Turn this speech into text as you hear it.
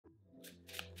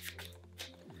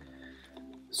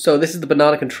So this is the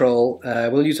banana control.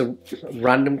 We'll use a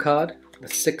random card, the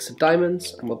 6 of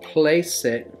diamonds, and we'll place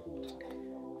it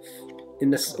in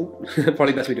this,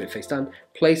 probably best we do it face down.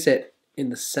 Place it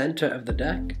in the center of the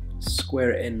deck,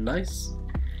 square it in nice,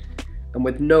 and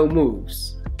with no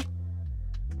moves,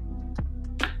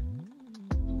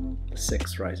 the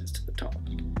 6 rises to the top.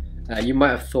 You might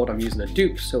have thought I'm using a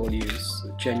dupe, so we'll use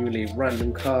a genuinely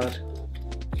random card.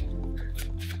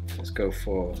 Let's go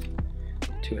for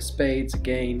 2 of spades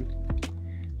again.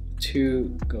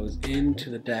 2 goes into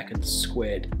the deck and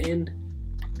squared in,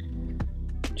 and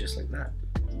just like that,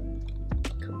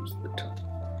 comes to the top.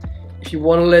 If you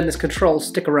want to learn this control,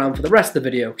 stick around for the rest of the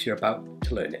video because you're about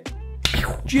to learn it.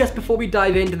 Just before we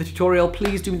dive into the tutorial,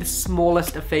 please do me the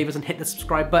smallest of favors and hit the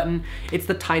subscribe button. It's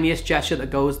the tiniest gesture that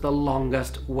goes the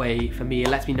longest way for me. It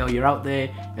lets me know you're out there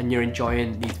and you're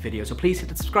enjoying these videos. So please hit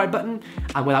the subscribe button,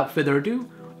 and without further ado,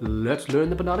 let's learn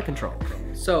the banana control.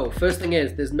 So first thing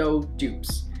is, there's no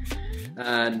dupes.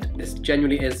 And this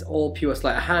genuinely is all pure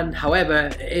sleight of hand. However,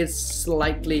 it is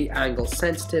slightly angle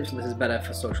sensitive, so this is better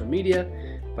for social media,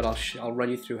 but I'll run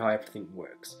you through how everything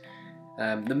works.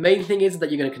 The main thing is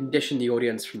that you're going to condition the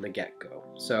audience from the get-go.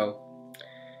 So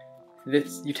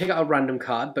you take out a random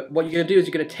card, but what you're going to do is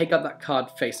you're going to take out that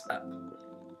card face up.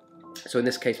 So in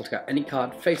this case, we'll take out any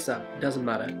card face up, doesn't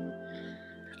matter.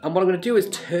 And what I'm going to do is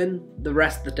turn the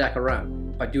rest of the deck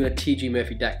around by doing a T.G.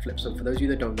 Murphy deck flip. So for those of you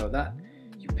that don't know that,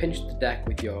 you pinch the deck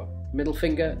with your middle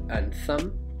finger and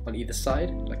thumb on either side,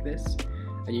 like this,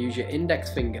 and you use your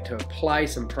index finger to apply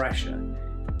some pressure.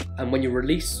 And when you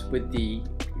release with the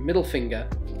middle finger,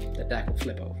 the deck will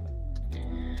flip over.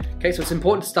 Okay, so it's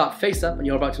important to start face up, and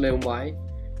you're about to learn why.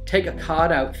 Take a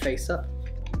card out face up,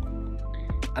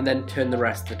 and then turn the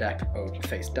rest of the deck over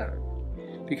face down.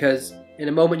 Because in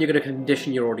a moment, you're going to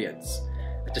condition your audience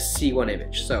to see one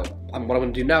image. So what I'm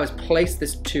going to do now is place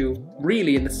this 2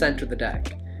 really in the center of the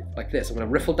deck, like this. I'm going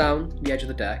to riffle down the edge of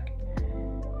the deck,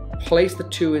 place the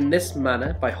 2 in this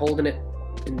manner by holding it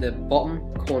in the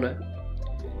bottom corner,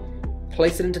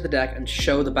 place it into the deck and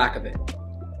show the back of it,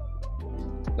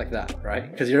 like that, right?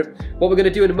 Because what we're going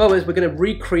to do in a moment is we're going to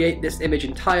recreate this image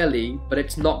entirely, but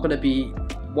it's not going to be,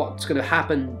 what's going to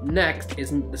happen next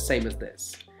isn't the same as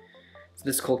this. So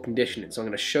this is called conditioning. So I'm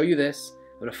going to show you this,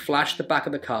 I'm going to flash the back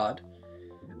of the card,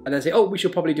 and then say, oh, we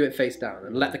should probably do it face down,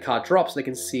 and let the card drop so they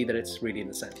can see that it's really in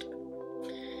the center.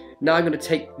 Now I'm going to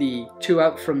take the 2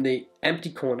 out from the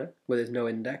empty corner where there's no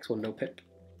index or no pip,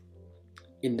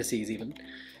 indices even.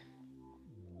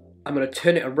 I'm going to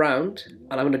turn it around,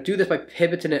 and I'm going to do this by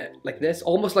pivoting it like this,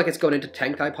 almost like it's going into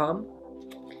Tenkai Palm,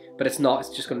 but it's not, it's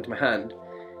just going into my hand.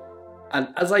 And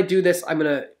as I do this, I'm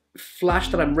going to flash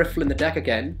that I'm riffling the deck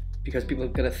again, because people are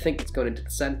going to think it's going into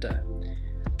the center.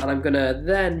 And I'm going to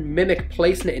then mimic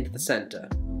placing it into the center.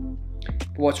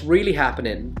 But what's really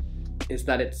happening is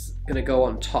that it's going to go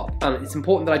on top. And it's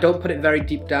important that I don't put it very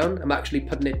deep down. I'm actually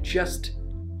putting it just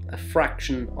a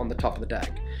fraction on the top of the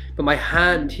deck. But my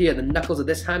hand here, the knuckles of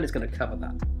this hand is going to cover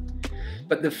that.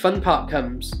 But the fun part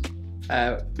comes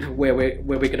where we're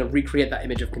going to recreate that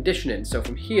image of conditioning. So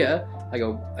from here, I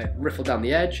riffle down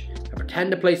the edge, I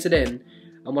pretend to place it in,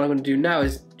 and what I'm going to do now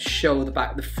is show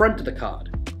the front of the card.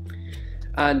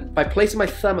 And by placing my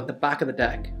thumb at the back of the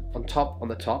deck, on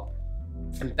the top,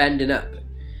 and bending up,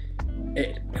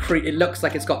 it looks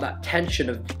like it's got that tension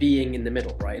of being in the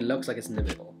middle, right? It looks like it's in the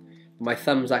middle. My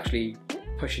thumb's actually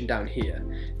pushing down here.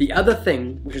 The other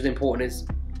thing, which is important, is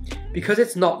because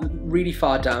it's not really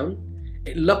far down,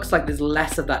 it looks like there's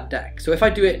less of that deck. So if I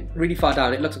do it really far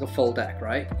down, it looks like a full deck,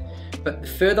 right? But the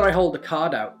further I hold the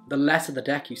card out, the less of the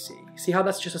deck you see. See how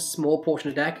that's just a small portion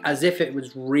of deck, as if it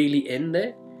was really in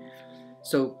there?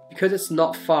 So because it's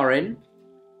not far in,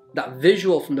 that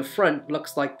visual from the front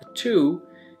looks like the 2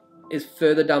 is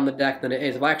further down the deck than it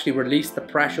is. If I actually release the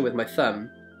pressure with my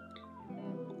thumb,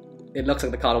 it looks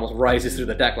like the card almost rises through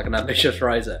the deck like an ambitious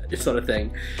riser, this sort of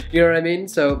thing. You know what I mean?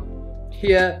 So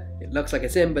here, it looks like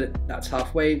it's in, but that's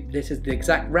halfway. This is the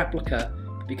exact replica.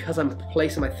 Because I'm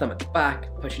placing my thumb at the back,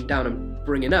 pushing down and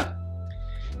bringing up,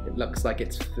 it looks like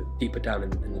it's deeper down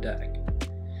in the deck.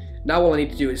 Now all I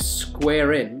need to do is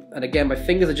square in, and again my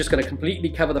fingers are just going to completely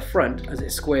cover the front as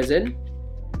it squares in,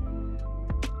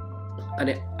 and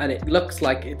it looks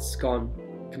like it's gone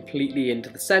completely into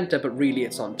the center, but really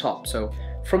it's on top. So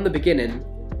from the beginning,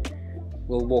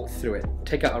 we'll walk through it.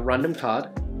 Take out a random card,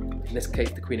 in this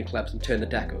case the Queen of Clubs, and turn the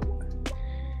deck over.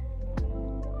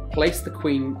 Place the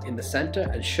Queen in the center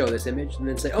and show this image, and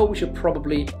then say, oh, we should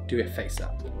probably do it face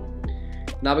up.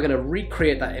 Now we're going to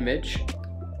recreate that image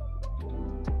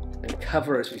and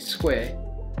cover as we square,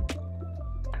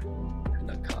 and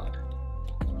that card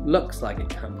looks like it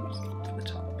comes to the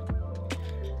top.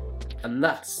 And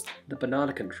that's the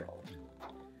banana control.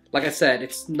 Like I said,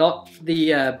 it's not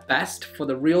the best for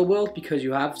the real world because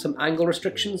you have some angle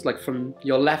restrictions, like from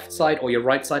your left side or your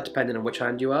right side, depending on which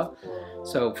hand you are.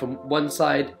 So from one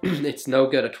side, it's no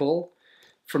good at all.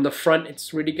 From the front,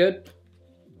 it's really good.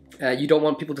 You don't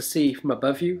want people to see from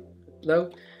above you,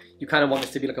 though. You kind of want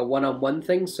this to be like a one-on-one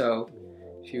thing. So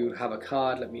if you have a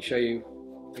card, let me show you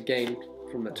again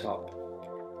from the top.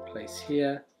 Place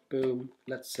here, boom.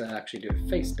 Let's actually do it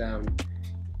face down.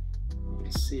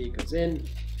 You see, it goes in.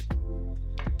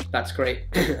 That's great.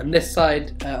 And this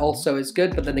side also is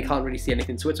good, but then they can't really see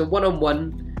anything. So it's a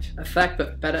one-on-one effect,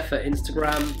 but better for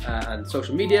Instagram and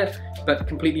social media, but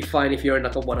completely fine if you're in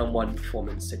like a one-on-one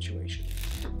performance situation.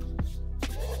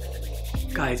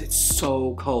 Guys, it's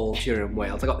so cold here in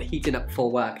Wales. I got the heating up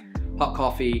full whack, hot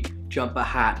coffee, jumper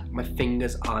hat, my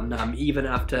fingers are numb, even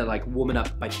after like warming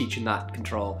up by teaching that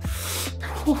control.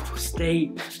 Whew,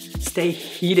 stay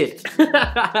heated.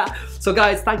 So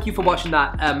guys, thank you for watching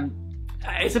that.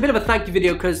 It's a bit of a thank you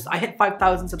video because I hit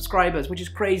 5,000 subscribers, which is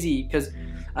crazy because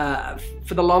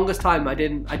for the longest time I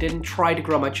didn't try to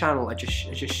grow my channel. I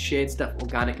just shared stuff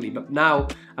organically, but now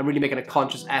I'm really making a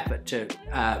conscious effort to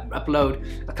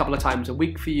upload a couple of times a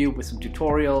week for you with some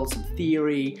tutorials, some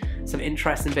theory, some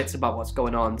interesting bits about what's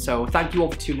going on. So thank you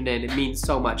all for tuning in. It means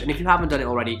so much. And if you haven't done it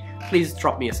already, please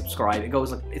drop me a subscribe.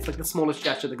 It's like the smallest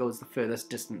gesture that goes the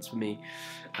furthest distance for me.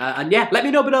 And yeah, let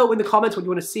me know below in the comments what you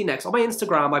want to see next. On my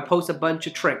Instagram, I post a bunch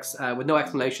of tricks with no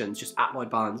explanations, just at Lloyd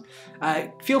Barnes.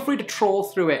 Feel free to troll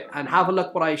through it and have a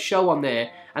look what I show on there,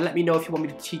 and let me know if you want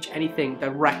me to teach anything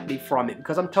directly from it,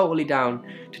 because I'm totally down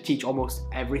to teach almost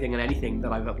everything and anything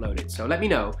that I've uploaded. So let me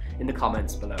know in the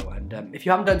comments below. And if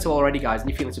you haven't done so already, guys, and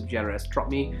you're feeling super generous, drop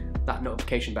me that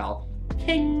notification bell.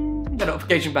 Ping! The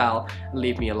notification bell, and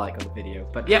leave me a like on the video.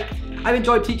 But yep, I've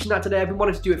enjoyed teaching that today. I've been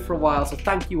wanting to do it for a while, so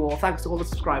thank you all. Thanks to all the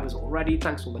subscribers already.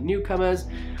 Thanks to all the newcomers,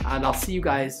 and I'll see you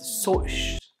guys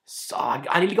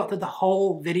I nearly got through the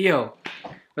whole video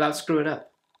without screwing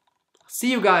up.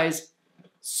 See you guys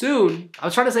soon. I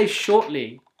was trying to say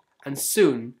shortly and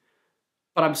soon,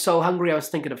 but I'm so hungry I was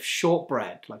thinking of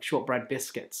shortbread, like shortbread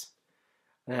biscuits.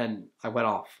 And then I went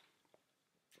off.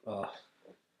 Oh,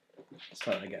 let's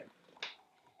try it again.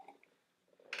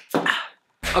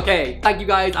 Okay, thank you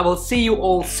guys. I will see you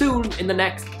all soon in the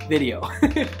next video.